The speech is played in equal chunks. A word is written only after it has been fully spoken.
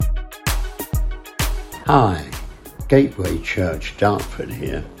Hi, Gateway Church Dartford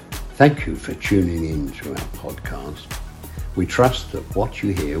here. Thank you for tuning in to our podcast. We trust that what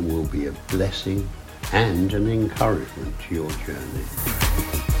you hear will be a blessing and an encouragement to your journey.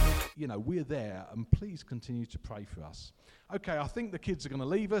 You know, we're there, and please continue to pray for us. Okay, I think the kids are going to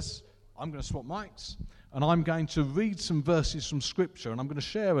leave us. I'm going to swap mics, and I'm going to read some verses from Scripture, and I'm going to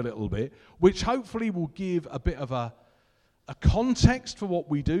share a little bit, which hopefully will give a bit of a context for what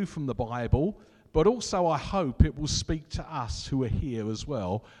we do from the Bible, but also I hope it will speak to us who are here as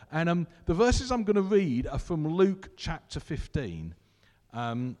well. And the verses I'm going to read are from Luke chapter 15.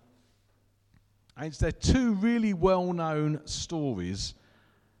 And they're two really well-known stories.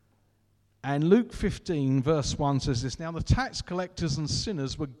 And Luke 15 verse 1 says this: "Now the tax collectors and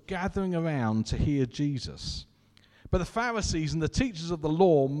sinners were gathering around to hear Jesus. But the Pharisees and the teachers of the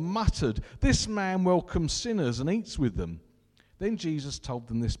law muttered, 'This man welcomes sinners and eats with them.' Then Jesus told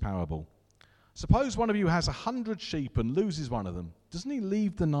them this parable. Suppose one of you has 100 sheep and loses one of them. Doesn't he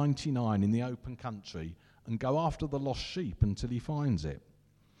leave the 99 in the open country and go after the lost sheep until he finds it?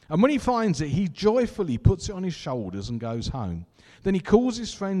 And when he finds it, he joyfully puts it on his shoulders and goes home. Then he calls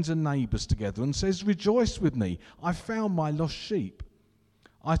his friends and neighbours together and says, 'Rejoice with me, I found my lost sheep.'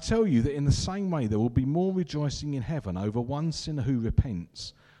 I tell you that in the same way there will be more rejoicing in heaven over one sinner who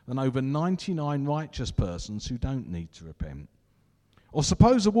repents than over 99 righteous persons who don't need to repent. Or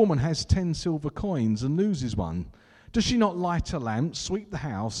suppose a woman has 10 silver coins and loses one. Does she not light a lamp, sweep the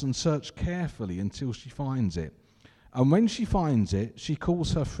house, and search carefully until she finds it? And when she finds it, she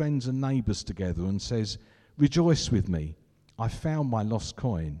calls her friends and neighbours together and says, 'Rejoice with me, I found my lost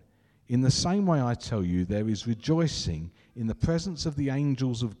coin.' In the same way I tell you, there is rejoicing in the presence of the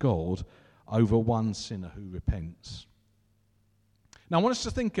angels of God over one sinner who repents." Now, I want us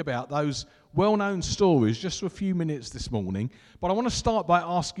to think about those well-known stories just for a few minutes this morning, but I want to start by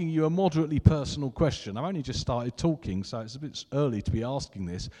asking you a moderately personal question. I've only just started talking, so it's a bit early to be asking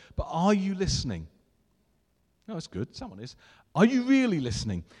this, but are you listening? No, it's good. Someone is. Are you really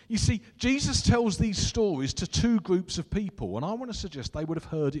listening? You see, Jesus tells these stories to two groups of people, and I want to suggest they would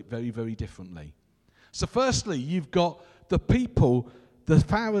have heard it very, very differently. So firstly, you've got the people,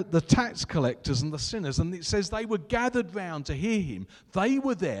 the tax collectors and the sinners, and it says they were gathered round to hear him. They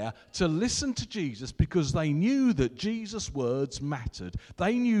were there to listen to Jesus because they knew that Jesus' words mattered.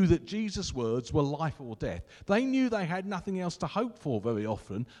 They knew that Jesus' words were life or death. They knew they had nothing else to hope for very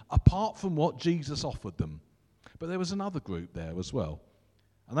often apart from what Jesus offered them. But there was another group there as well,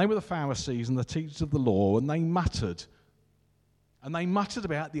 and they were the Pharisees and the teachers of the law, and they muttered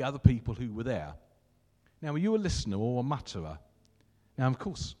about the other people who were there. Now, are you a listener or a mutterer? Now, of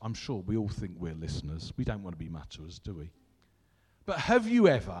course, I'm sure we all think we're listeners. We don't want to be mutterers, do we? But have you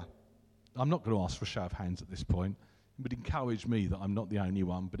ever, I'm not going to ask for a show of hands at this point, it would encourage me that I'm not the only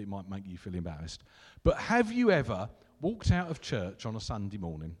one, but it might make you feel embarrassed. But have you ever walked out of church on a Sunday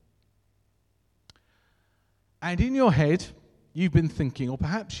morning, and in your head, you've been thinking, or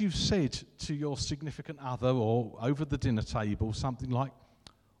perhaps you've said to your significant other or over the dinner table something like,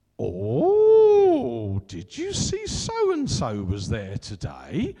 "Oh, did you see so-and-so was there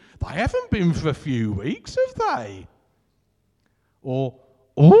today? They haven't been for a few weeks, have they?" Or,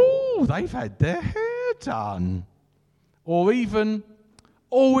 "Oh, they've had their hair done." Or even,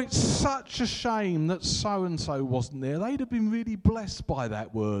 "Oh, it's such a shame that so-and-so wasn't there. They'd have been really blessed by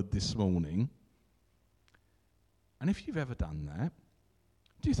that word this morning." And if you've ever done that,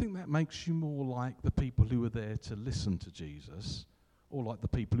 do you think that makes you more like the people who were there to listen to Jesus, or like the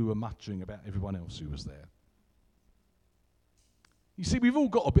people who were muttering about everyone else who was there? You see, we've all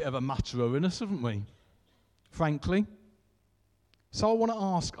got a bit of a mutterer in us, haven't we? Frankly. So I want to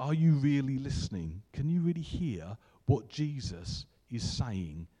ask, are you really listening? Can you really hear what Jesus is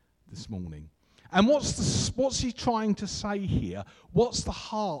saying this morning? And what's he trying to say here? What's the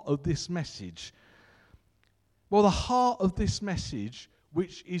heart of this message? Well, the heart of this message,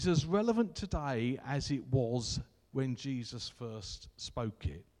 which is as relevant today as it was when Jesus first spoke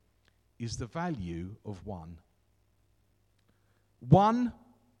it, is the value of one. 1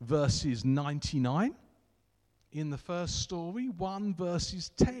 verses 99 in the first story, 1 verses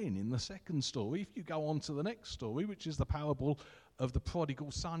 10 in the second story. If you go on to the next story, which is the parable of the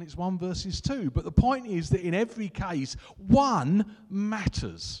prodigal son, it's 1 verses 2. But the point is that in every case, 1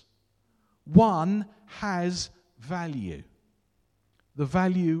 matters. 1 has value. The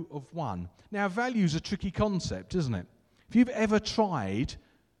value of 1. Now, value is a tricky concept, isn't it? If you've ever tried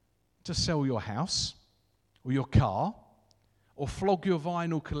to sell your house or your car or flog your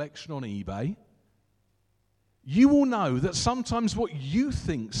vinyl collection on eBay, you will know that sometimes what you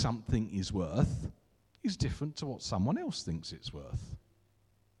think something is worth is different to what someone else thinks it's worth.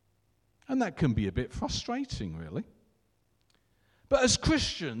 And that can be a bit frustrating, really. But as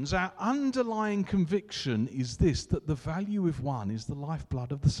Christians, our underlying conviction is this, that the value of one is the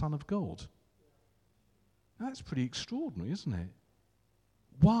lifeblood of the Son of God. Now, that's pretty extraordinary, isn't it?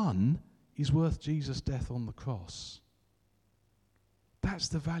 One is worth Jesus' death on the cross. That's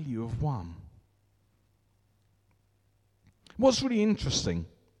the value of one. What's really interesting,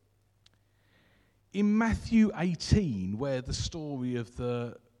 in Matthew 18, where the story of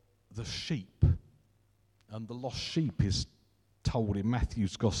the sheep and the lost sheep is told in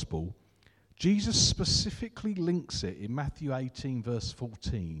Matthew's Gospel, Jesus specifically links it in Matthew 18, verse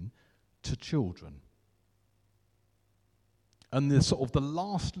 14, to children. And the sort of the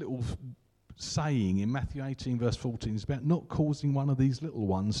last little saying in Matthew 18, verse 14, is about not causing one of these little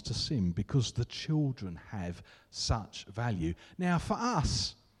ones to sin, because the children have such value. Now, for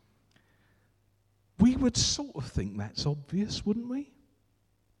us, we would sort of think that's obvious, wouldn't we?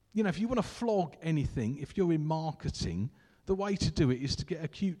 You know, if you want to flog anything, if you're in marketing, the way to do it is to get a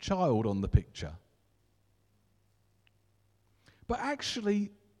cute child on the picture. But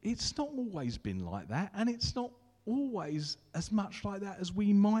actually, it's not always been like that, and it's not always as much like that as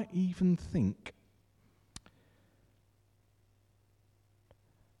we might even think.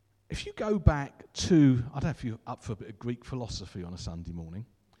 If you go back to, I don't know if you're up for a bit of Greek philosophy on a Sunday morning,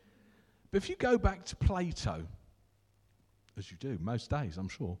 but if you go back to Plato, as you do most days, I'm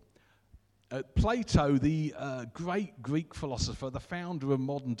sure, Plato, the great Greek philosopher, the founder of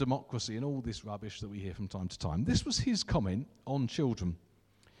modern democracy and all this rubbish that we hear from time to time, this was his comment on children.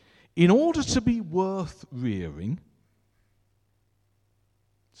 In order to be worth rearing,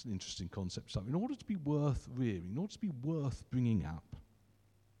 it's an interesting concept, so in order to be worth rearing, in order to be worth bringing up,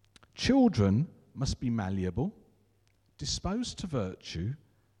 children must be malleable, disposed to virtue,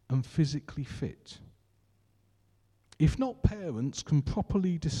 and physically fit. If not, parents can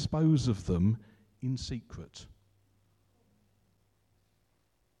properly dispose of them in secret.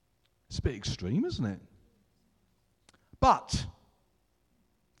 It's a bit extreme, isn't it? But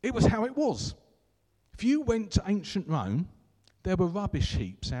it was how it was. If you went to ancient Rome, there were rubbish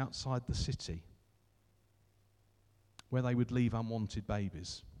heaps outside the city where they would leave unwanted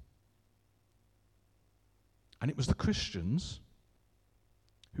babies. And it was the Christians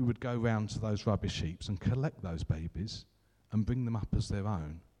who would go round to those rubbish heaps and collect those babies and bring them up as their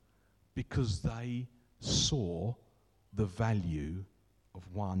own, because they saw the value of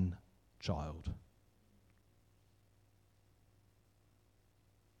one child.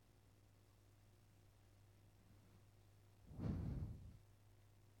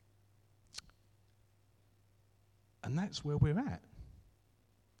 And that's where we're at.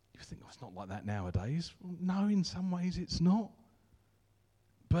 You think, oh, it's not like that nowadays. Well, no, in some ways it's not.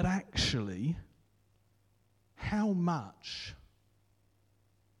 But actually, how much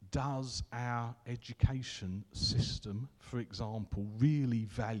does our education system, for example, really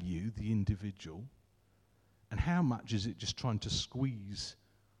value the individual? And how much is it just trying to squeeze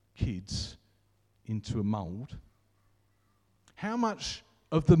kids into a mould? How much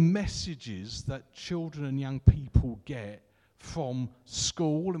of the messages that children and young people get from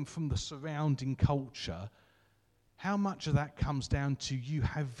school and from the surrounding culture, how much of that comes down to you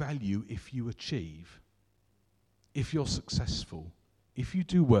have value if you achieve, if you're successful, if you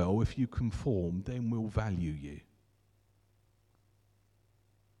do well, if you conform, then we'll value you?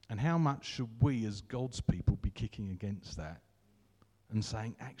 And how much should we as God's people be kicking against that and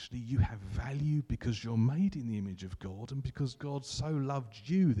saying, actually, you have value because you're made in the image of God and because God so loved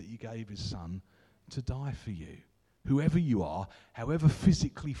you that he gave his son to die for you. Whoever you are, however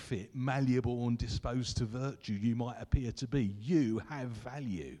physically fit, malleable and disposed to virtue you might appear to be, you have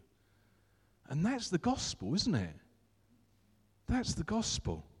value. And that's the gospel, isn't it? That's the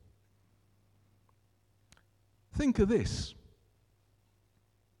gospel. Think of this.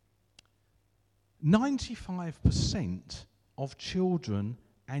 95% of children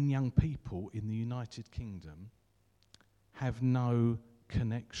and young people in the United Kingdom have no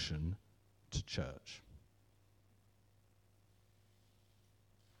connection to church.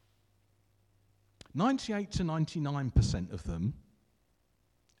 98 to 99% of them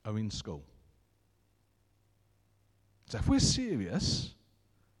are in school. So if we're serious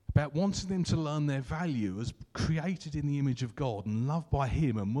about wanting them to learn their value as created in the image of God and loved by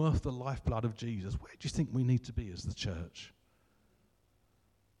him and worth the lifeblood of Jesus, where do you think we need to be as the church?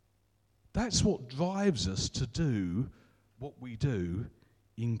 That's what drives us to do what we do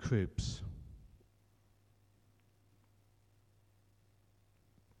in Cribs.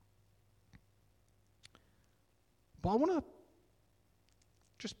 But I want to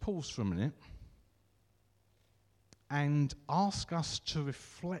just pause for a minute and ask us to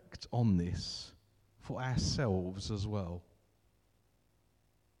reflect on this for ourselves as well.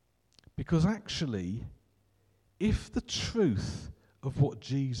 Because actually, if the truth of what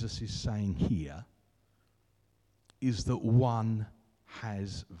Jesus is saying here is that one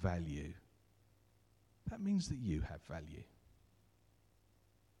has value, that means that you have value.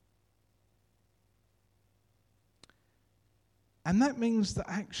 And that means that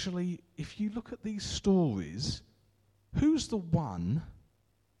actually, if you look at these stories, who's the one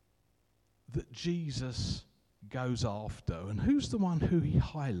that Jesus goes after, and who's the one who he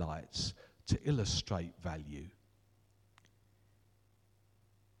highlights to illustrate value?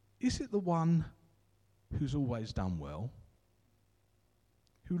 Is it the one who's always done well,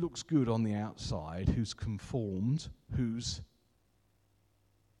 who looks good on the outside, who's conformed, who's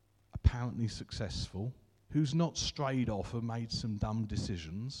apparently successful, who's not strayed off and made some dumb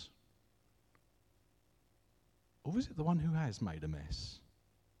decisions? Or is it the one who has made a mess?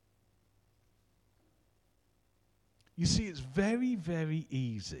 You see, it's very, very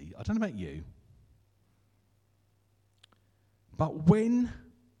easy. I don't know about you, but when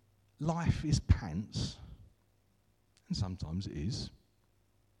life is pants, and sometimes it is,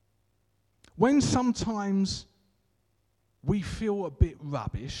 when sometimes we feel a bit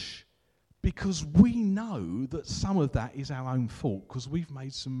rubbish because we know that some of that is our own fault because we've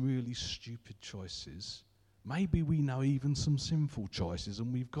made some really stupid choices. Maybe we know even some sinful choices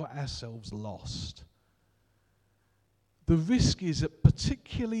and we've got ourselves lost. The risk is that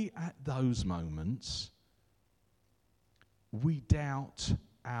particularly at those moments, we doubt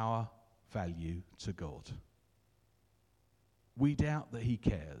our value to God. We doubt that he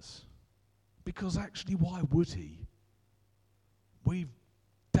cares. Because actually, why would he? We've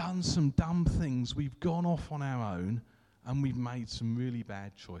done some dumb things, we've gone off on our own, and we've made some really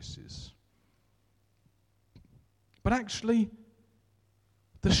bad choices. But actually,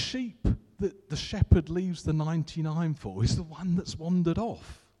 the sheep that the shepherd leaves the 99 for is the one that's wandered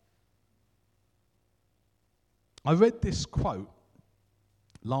off. I read this quote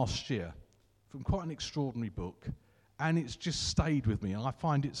last year from quite an extraordinary book, and it's just stayed with me, and I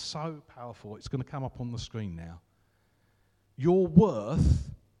find it so powerful. It's going to come up on the screen now. Your worth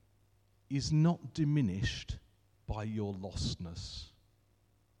is not diminished by your lostness.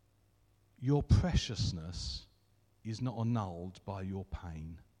 Your preciousness is not annulled by your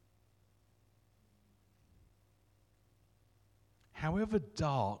pain. However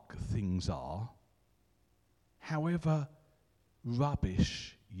dark things are, however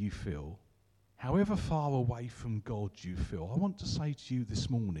rubbish you feel, however far away from God you feel, I want to say to you this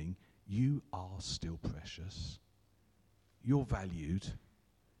morning, you are still precious. You're valued.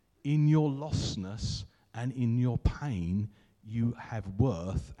 In your lostness and in your pain, you have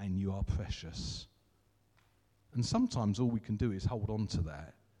worth and you are precious. And sometimes all we can do is hold on to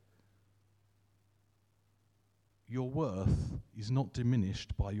that. Your worth is not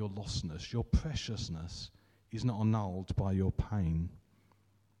diminished by your lostness. Your preciousness is not annulled by your pain.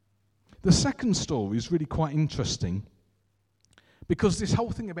 The second story is really quite interesting because this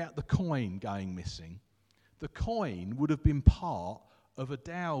whole thing about the coin going missing, the coin would have been part of a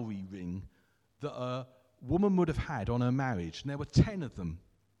dowry ring that a woman would have had on her marriage, and there were 10 of them.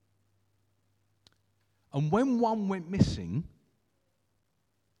 And when one went missing,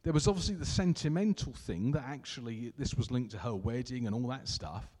 there was obviously the sentimental thing that actually this was linked to her wedding and all that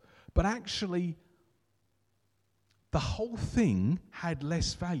stuff, but actually the whole thing had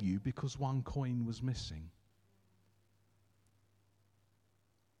less value because one coin was missing.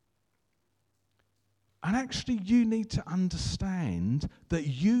 And actually, you need to understand that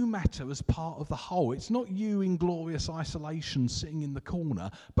you matter as part of the whole. It's not you in glorious isolation sitting in the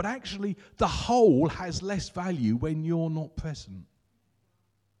corner, but actually the whole has less value when you're not present.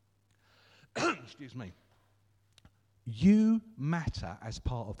 Excuse me. You matter as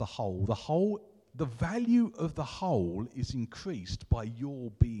part of the whole. The value of the whole is increased by your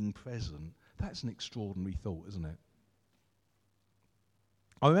being present. That's an extraordinary thought, isn't it?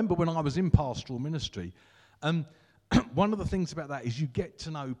 I remember when I was in pastoral ministry, one of the things about that is you get to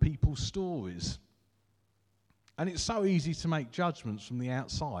know people's stories. And it's so easy to make judgments from the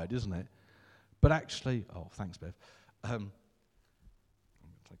outside, isn't it? But actually, oh, thanks, Bev. I'm going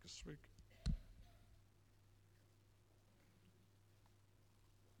to take a swig.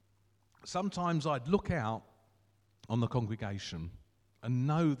 Sometimes I'd look out on the congregation and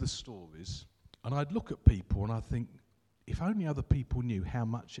know the stories, and I'd look at people and I'd think, if only other people knew how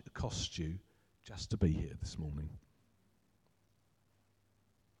much it cost you just to be here this morning.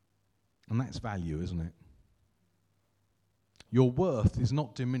 And that's value, isn't it? Your worth is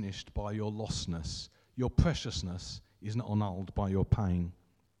not diminished by your lostness. Your preciousness is not annulled by your pain.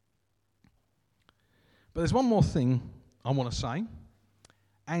 But there's one more thing I want to say,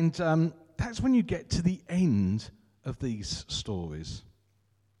 and that's when you get to the end of these stories.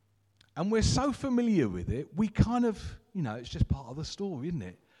 And we're so familiar with it, we kind of, it's just part of the story, isn't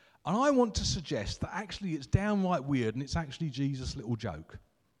it? And I want to suggest that actually it's downright weird and it's actually Jesus' little joke.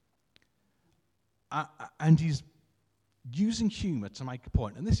 And he's using humour to make a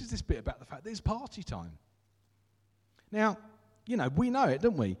point. And this is this bit about the fact that it's party time. Now, we know it,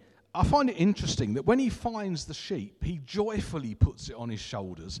 don't we? I find it interesting that when he finds the sheep, he joyfully puts it on his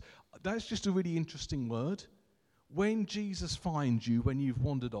shoulders. That's just a really interesting word. When Jesus finds you when you've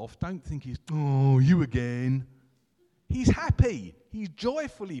wandered off, don't think he's, oh, you again. He's happy. He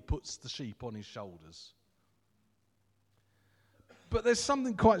joyfully puts the sheep on his shoulders. But there's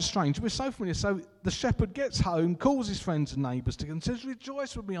something quite strange. We're so familiar. So the shepherd gets home, calls his friends and neighbours together and says,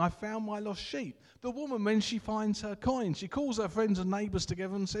 rejoice with me, I found my lost sheep. The woman, when she finds her coin, she calls her friends and neighbours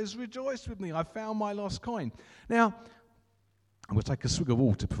together and says, rejoice with me, I found my lost coin. Now, I'm going to take a swig of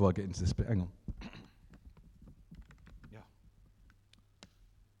water before I get into this bit. Hang on. Yeah.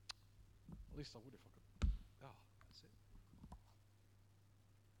 At least I would if I could. Ah, that's it.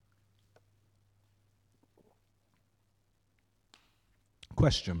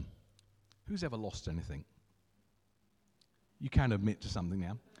 Question. Who's ever lost anything? You can admit to something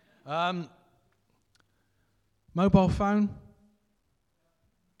now. Mobile phone?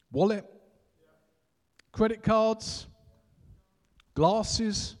 Wallet? Credit cards?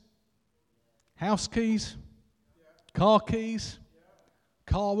 Glasses? House keys? Car keys?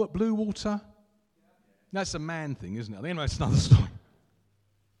 Car at Blue Water? That's a man thing, isn't it? Anyway, it's another story.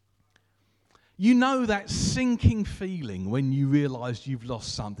 You know that sinking feeling when you realise you've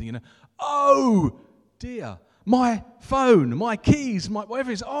lost something, oh dear, my phone, my keys, my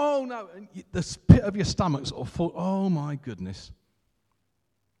whatever it is, oh no, and the pit of your stomach sort of full, oh my goodness.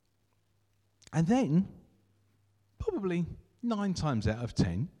 And then, probably 9 times out of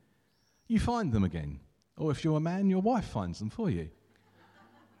 10, you find them again. Or if you're a man, your wife finds them for you.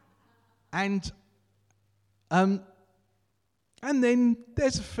 And then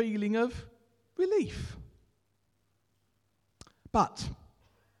there's a feeling of relief. But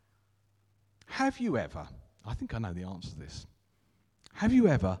have you ever, I think I know the answer to this, have you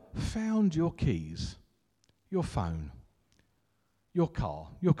ever found your keys, your phone, your car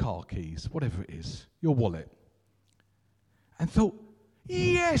keys, whatever it is, your wallet, and thought,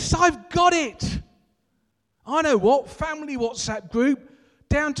 yes, I've got it. I know what, family WhatsApp group,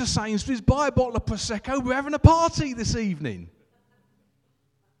 down to Sainsbury's, buy a bottle of Prosecco, we're having a party this evening.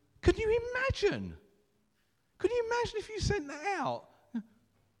 Could you imagine? Could you imagine if you sent that out?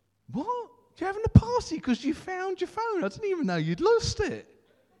 What? You're having a party because you found your phone. I didn't even know you'd lost it.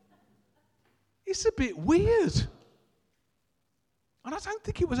 It's a bit weird. And I don't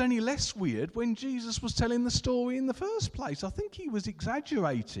think it was any less weird when Jesus was telling the story in the first place. I think he was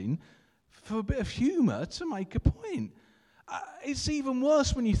exaggerating for a bit of humour to make a point. It's even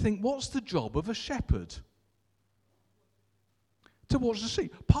worse when you think, what's the job of a shepherd? To watch the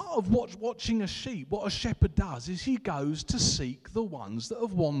sheep. Part of watching a sheep, what a shepherd does is he goes to seek the ones that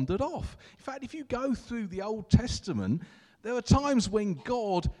have wandered off. In fact, if you go through the Old Testament, there are times when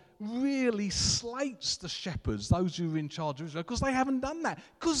God really slates the shepherds, those who are in charge of Israel, because they haven't done that,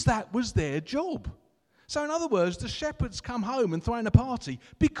 because that was their job. So in other words, the shepherds come home and throw in a party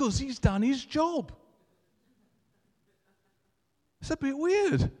because he's done his job. It's a bit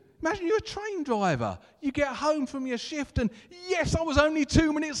weird. Imagine you're a train driver. You get home from your shift and, yes, I was only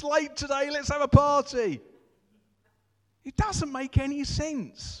 2 minutes late today. Let's have a party. It doesn't make any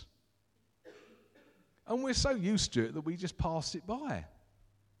sense. And we're so used to it that we just pass it by.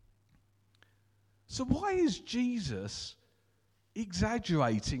 So why is Jesus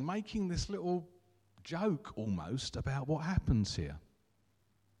exaggerating, making this little joke almost about what happens here?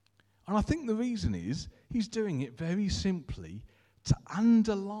 And I think the reason is he's doing it very simply to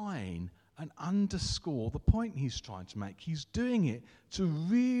underline and underscore the point he's trying to make. He's doing it to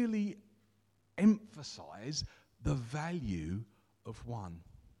really emphasize the value of one.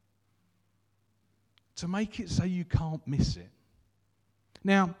 To make it so you can't miss it.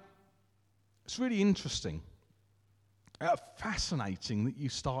 Now, it's really interesting, fascinating that you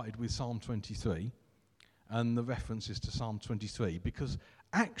started with Psalm 23 and the references to Psalm 23, because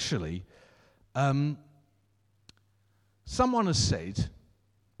actually, someone has said, a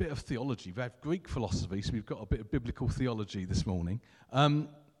bit of theology, we have Greek philosophy, so we've got a bit of biblical theology this morning,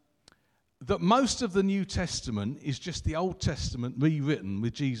 that most of the New Testament is just the Old Testament rewritten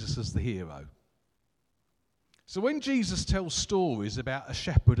with Jesus as the hero. So when Jesus tells stories about a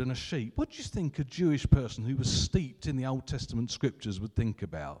shepherd and a sheep, what do you think a Jewish person who was steeped in the Old Testament scriptures would think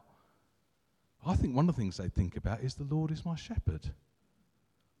about? I think one of the things they'd think about is the Lord is my shepherd.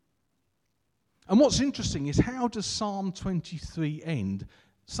 And what's interesting is, how does Psalm 23 end?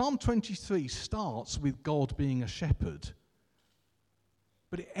 Psalm 23 starts with God being a shepherd,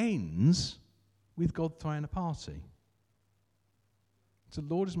 but it ends with God throwing a party. So,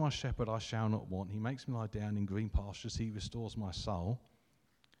 the Lord is my shepherd, I shall not want. He makes me lie down in green pastures. He restores my soul.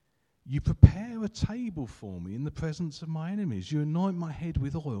 You prepare a table for me in the presence of my enemies. You anoint my head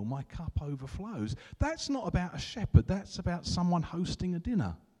with oil. My cup overflows. That's not about a shepherd. That's about someone hosting a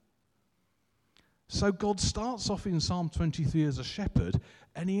dinner. So God starts off in Psalm 23 as a shepherd,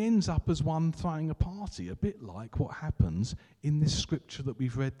 and he ends up as one throwing a party, a bit like what happens in this scripture that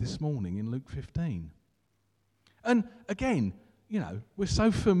we've read this morning in Luke 15. And again, you know, we're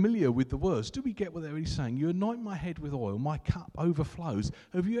so familiar with the words. Do we get what they're really saying? You anoint my head with oil, my cup overflows.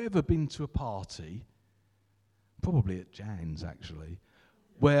 Have you ever been to a party, probably at Jan's actually,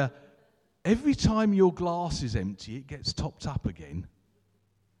 where every time your glass is empty, it gets topped up again?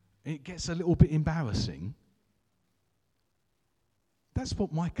 It gets a little bit embarrassing. That's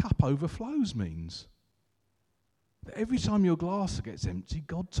what my cup overflows means. That every time your glass gets empty,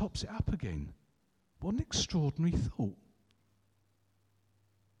 God tops it up again. What an extraordinary thought.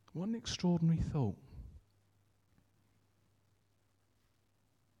 What an extraordinary thought.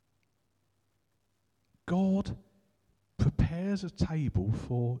 God prepares a table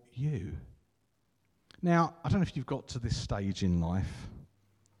for you. Now, I don't know if you've got to this stage in life,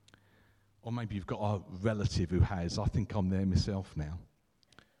 or maybe you've got a relative who has. I think I'm there myself now.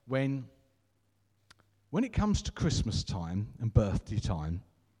 When it comes to Christmas time and birthday time,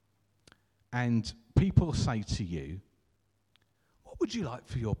 and people say to you, what would you like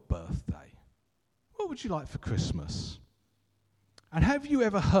for your birthday? What would you like for Christmas? And have you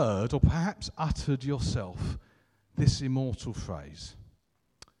ever heard, or perhaps uttered yourself, this immortal phrase?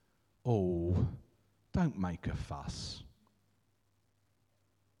 Oh, don't make a fuss.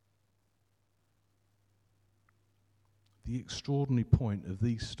 The extraordinary point of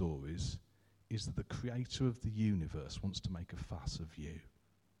these stories is that the creator of the universe wants to make a fuss of you.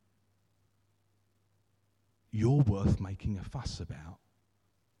 You're worth making a fuss about.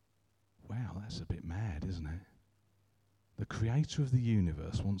 Wow, that's a bit mad, isn't it? The creator of the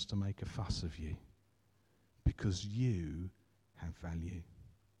universe wants to make a fuss of you because you have value.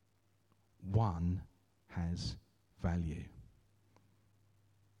 One has value.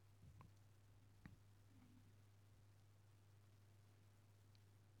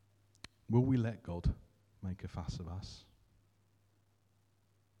 Will we let God make a fuss of us?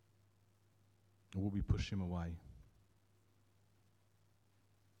 Or will we push him away?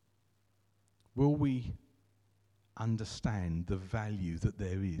 Will we understand the value that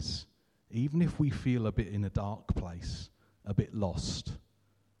there is, even if we feel a bit in a dark place, a bit lost,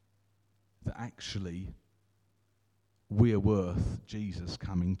 that actually we are worth Jesus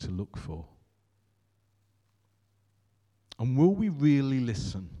coming to look for? And will we really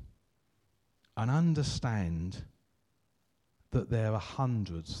listen and understand that there are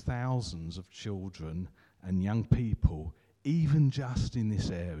hundreds, thousands of children and young people, even just in this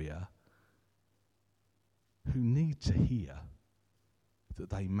area, who need to hear that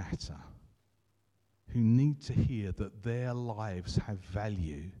they matter, who need to hear that their lives have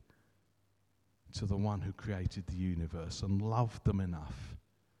value to the one who created the universe and loved them enough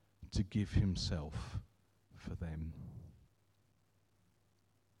to give himself for them.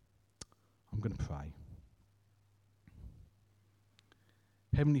 I'm going to pray.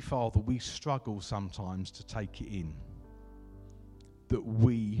 Heavenly Father, we struggle sometimes to take it in that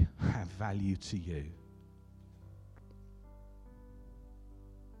we have value to you.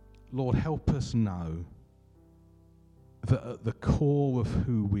 Lord, help us know that at the core of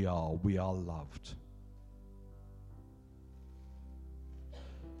who we are loved.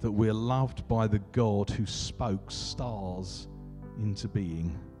 That we're loved by the God who spoke stars into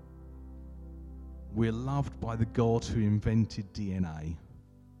being. We're loved by the God who invented DNA.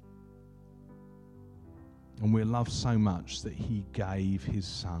 And we're loved so much that he gave his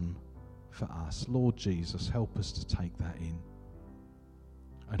son for us. Lord Jesus, help us to take that in.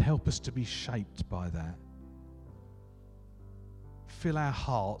 And help us to be shaped by that. Fill our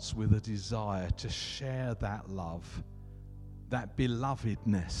hearts with a desire to share that love, that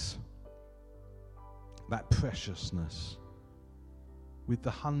belovedness, that preciousness with the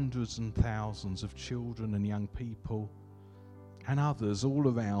hundreds and thousands of children and young people and others all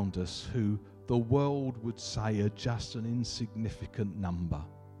around us who the world would say are just an insignificant number.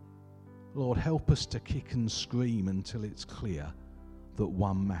 Lord, help us to kick and scream until it's clear that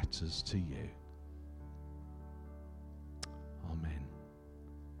one matters to you. Amen.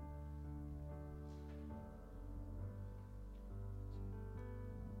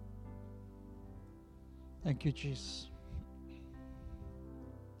 Thank you, Jesus.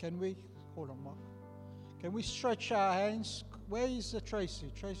 Can we, hold on, Mark. Can we stretch our hands? Where is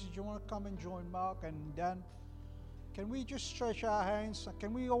Tracy? Tracy, do you want to come and join Mark and Dan? Can we just stretch our hands?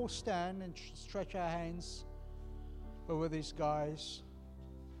 Can we all stand and stretch our hands over these guys?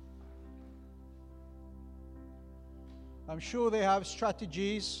 I'm sure they have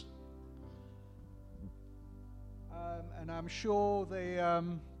strategies. And I'm sure they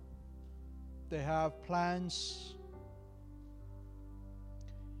have plans.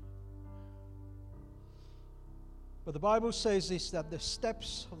 But the Bible says this, that the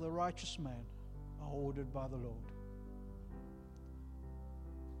steps of the righteous man are ordered by the Lord.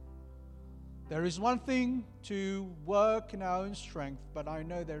 There is one thing to work in our own strength, but I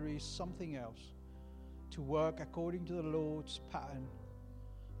know there is something else to work according to the Lord's pattern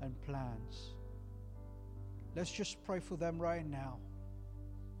and plans. Let's just pray for them right now,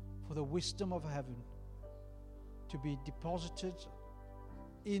 for the wisdom of heaven to be deposited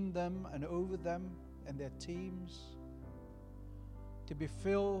in them and over them and their teams, to be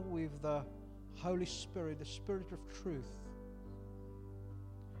filled with the Holy Spirit, the Spirit of truth,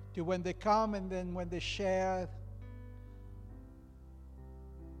 to when they come and then when they share,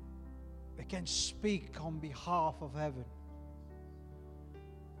 they can speak on behalf of heaven.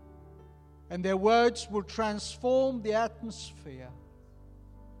 And their words will transform the atmosphere.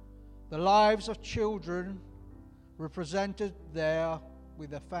 The lives of children represented there with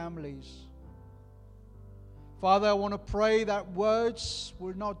their families. Father, I want to pray that words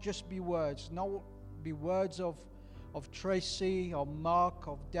will not just be words, not be words of Tracy, of Mark,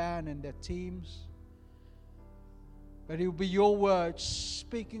 of Dan and their teams, but it will be your words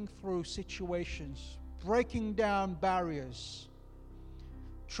speaking through situations, breaking down barriers,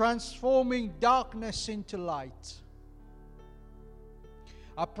 transforming darkness into light.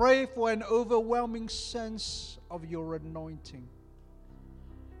 I pray for an overwhelming sense of your anointing,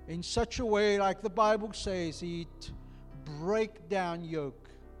 in such a way, like the Bible says, it breaks down yoke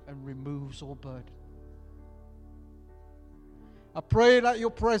and removes all burden. I pray that your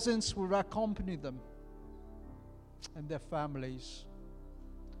presence will accompany them and their families.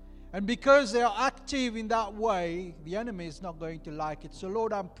 And because they are active in that way, the enemy is not going to like it. So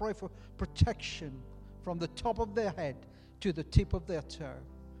Lord, I pray for protection from the top of their head to the tip of their toe.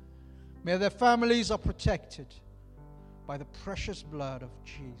 May their families are protected by the precious blood of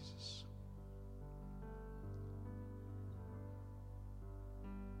Jesus.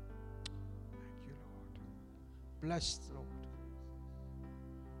 Thank you, Lord. Bless the Lord.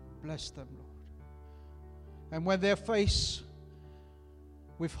 Bless them, Lord. And when they're faced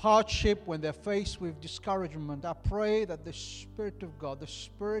with hardship, when they're faced with discouragement, I pray that the Spirit of God, the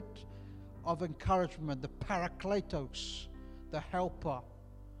Spirit of encouragement, the Parakletos, the helper,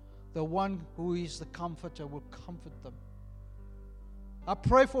 the one who is the comforter, will comfort them. I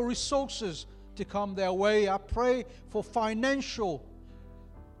pray for resources to come their way. I pray for financial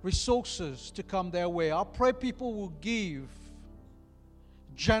resources to come their way. I pray people will give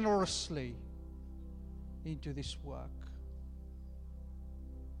generously into this work.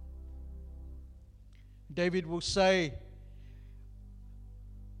 David will say,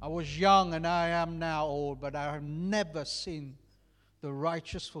 I was young and I am now old, but I have never seen the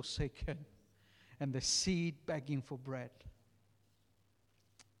righteous forsaken and the seed begging for bread.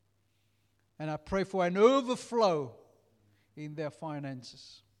 And I pray for an overflow in their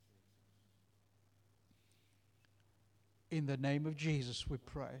finances. In the name of Jesus we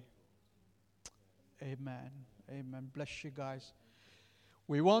pray. Amen. Amen. Bless you guys.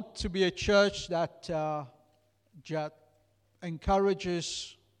 We want to be a church that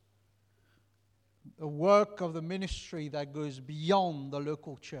encourages the work of the ministry that goes beyond the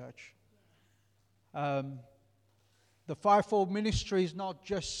local church. The fivefold ministry is not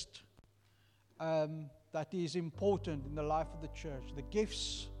just that is important in the life of the church. The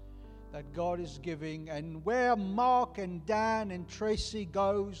gifts that God is giving, and where Mark and Dan and Tracy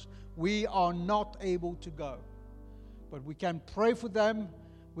goes, we are not able to go. But we can pray for them,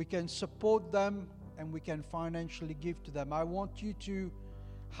 we can support them, and we can financially give to them. I want you to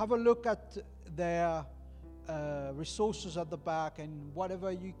have a look at their resources at the back, and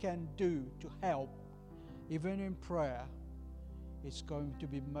whatever you can do to help, even in prayer, it's going to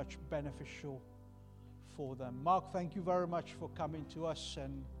be much beneficial for them. Mark, thank you very much for coming to us,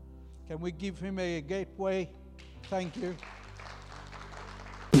 and can we give him a gateway? Thank you.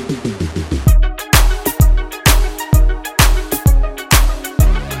 Bye.